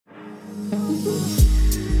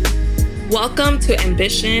Welcome to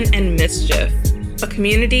Ambition and Mischief, a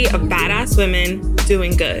community of badass women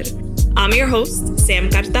doing good. I'm your host, Sam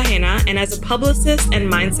Cartagena, and as a publicist and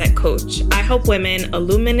mindset coach, I help women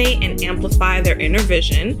illuminate and amplify their inner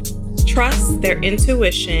vision, trust their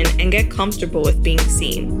intuition, and get comfortable with being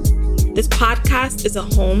seen. This podcast is a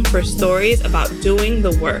home for stories about doing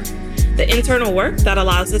the work, the internal work that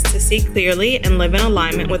allows us to see clearly and live in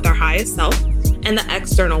alignment with our highest self, and the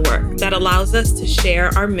external work that allows us to share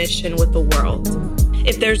our mission with the world.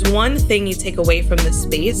 If there's one thing you take away from this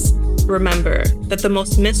space, remember that the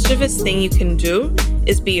most mischievous thing you can do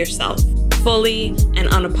is be yourself, fully and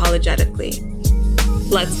unapologetically.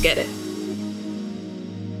 Let's get it.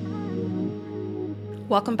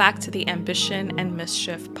 Welcome back to the Ambition and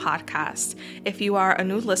Mischief podcast. If you are a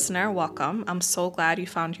new listener, welcome. I'm so glad you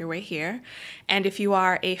found your way here. And if you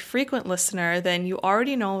are a frequent listener, then you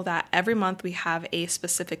already know that every month we have a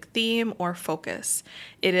specific theme or focus.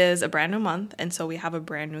 It is a brand new month, and so we have a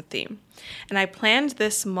brand new theme. And I planned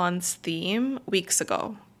this month's theme weeks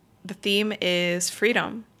ago. The theme is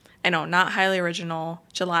freedom. I know, not highly original,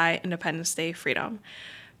 July Independence Day freedom.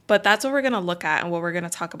 But that's what we're going to look at and what we're going to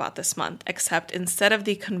talk about this month, except instead of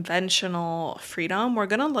the conventional freedom, we're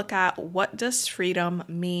going to look at what does freedom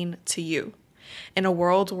mean to you? In a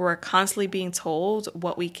world where we're constantly being told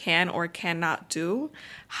what we can or cannot do,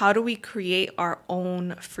 how do we create our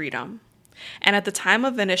own freedom? And at the time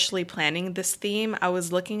of initially planning this theme, I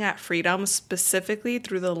was looking at freedom specifically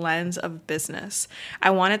through the lens of business. I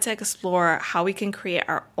wanted to explore how we can create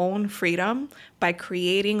our own freedom by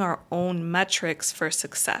creating our own metrics for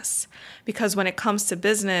success. Because when it comes to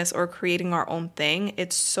business or creating our own thing,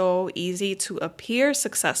 it's so easy to appear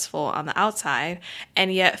successful on the outside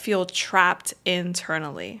and yet feel trapped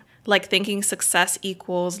internally. Like thinking success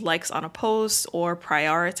equals likes on a post or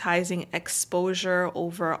prioritizing exposure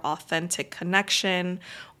over authentic connection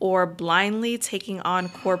or blindly taking on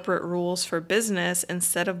corporate rules for business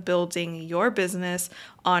instead of building your business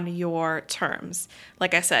on your terms.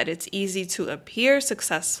 Like I said, it's easy to appear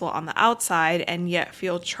successful on the outside and yet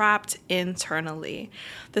feel trapped internally.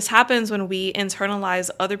 This happens when we internalize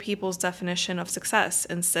other people's definition of success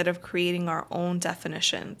instead of creating our own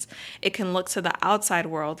definitions. It can look to the outside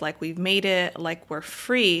world like we've made it, like we're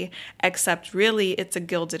free, except really it's a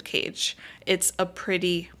gilded cage. It's a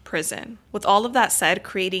pretty prison. With all of that said,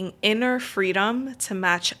 creating inner freedom to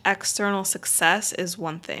match external success is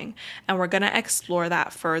one thing, and we're going to explore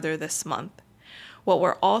that further this month. What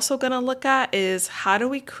we're also going to look at is how do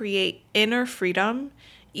we create inner freedom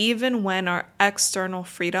even when our external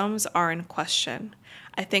freedoms are in question.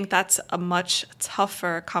 I think that's a much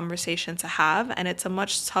tougher conversation to have, and it's a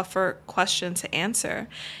much tougher question to answer.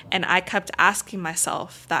 And I kept asking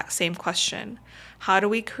myself that same question. How do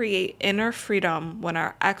we create inner freedom when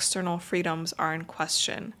our external freedoms are in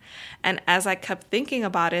question? And as I kept thinking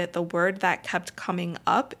about it, the word that kept coming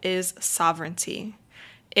up is sovereignty.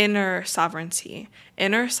 Inner sovereignty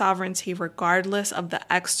regardless of the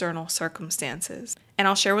external circumstances. And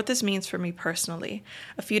I'll share what this means for me personally.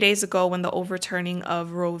 A few days ago, when the overturning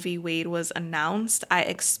of Roe v. Wade was announced, I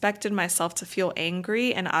expected myself to feel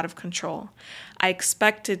angry and out of control. I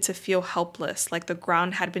expected to feel helpless, like the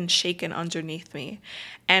ground had been shaken underneath me.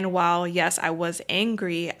 And while, yes, I was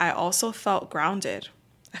angry, I also felt grounded.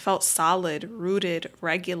 I felt solid, rooted,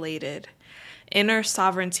 regulated. Inner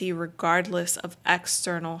sovereignty regardless of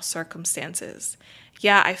external circumstances.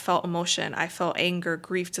 Yeah, I felt emotion. I felt anger,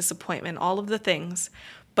 grief, disappointment, all of the things,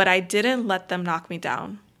 but I didn't let them knock me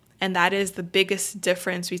down. And that is the biggest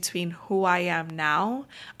difference between who I am now,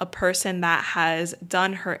 a person that has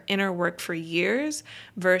done her inner work for years,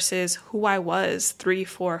 versus who I was 3,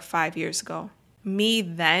 4, 5 years ago. Me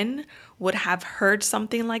then would have heard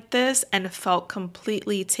something like this and felt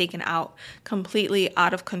completely taken out, completely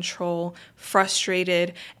out of control,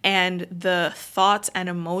 frustrated, and the thoughts and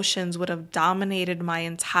emotions would have dominated my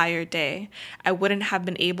entire day. I wouldn't have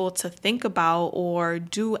been able to think about or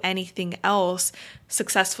do anything else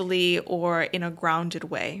successfully or in a grounded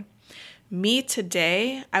way. Me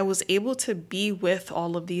today, I was able to be with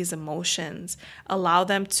all of these emotions, allow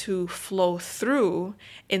them to flow through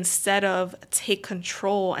instead of take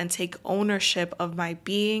control and take ownership of my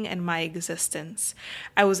being and my existence.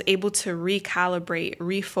 I was able to recalibrate,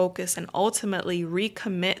 refocus, and ultimately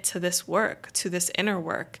recommit to this work, to this inner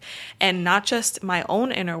work, and not just my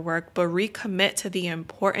own inner work, but recommit to the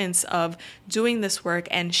importance of doing this work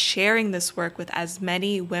and sharing this work with as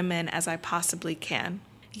many women as I possibly can.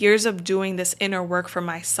 Years of doing this inner work for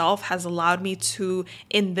myself has allowed me to,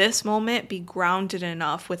 in this moment, be grounded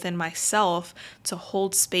enough within myself to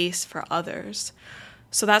hold space for others.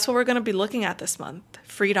 So that's what we're going to be looking at this month.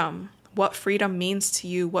 Freedom. what freedom means to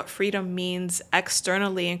you, what freedom means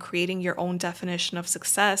externally and creating your own definition of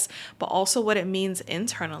success, but also what it means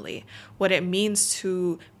internally, what it means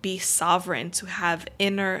to be sovereign, to have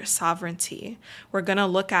inner sovereignty. We're going to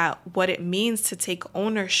look at what it means to take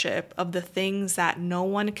ownership of the things that no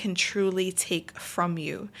one can truly take from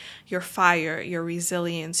you. Your fire, your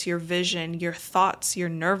resilience, your vision, your thoughts, your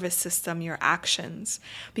nervous system, your actions.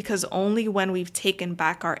 Because only when we've taken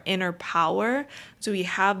back our inner power do we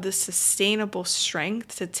have the sustainable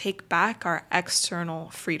strength to take back our external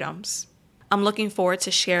freedoms. I'm looking forward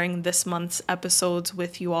to sharing this month's episodes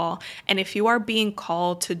with you all. And if you are being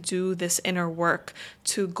called to do this inner work,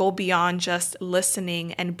 to go beyond just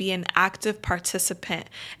listening and be an active participant,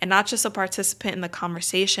 and not just a participant in the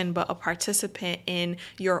conversation, but a participant in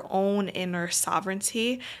your own inner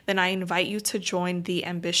sovereignty, then I invite you to join the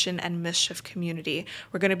Ambition and Mischief community.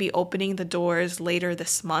 We're going to be opening the doors later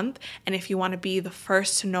this month. And if you want to be the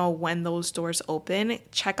first to know when those doors open,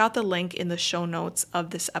 check out the link in the show notes of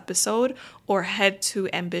this episode, or head to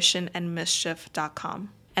ambitionandmischief.com.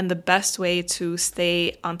 And the best way to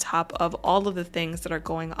stay on top of all of the things that are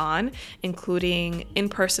going on, including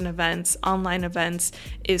in-person events, online events,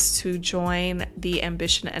 is to join the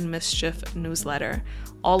Ambition and Mischief newsletter.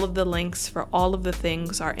 All of the links for all of the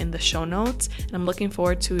things are in the show notes, and I'm looking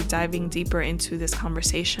forward to diving deeper into this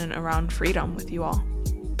conversation around freedom with you all.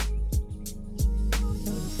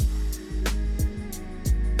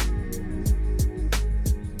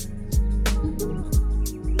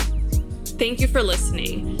 Thank you for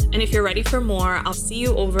listening. And if you're ready for more, I'll see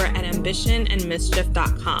you over at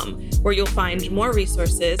ambitionandmischief.com, where you'll find more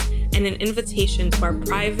resources and an invitation to our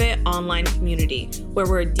private online community, where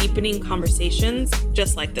we're deepening conversations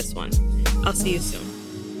just like this one. I'll see you soon.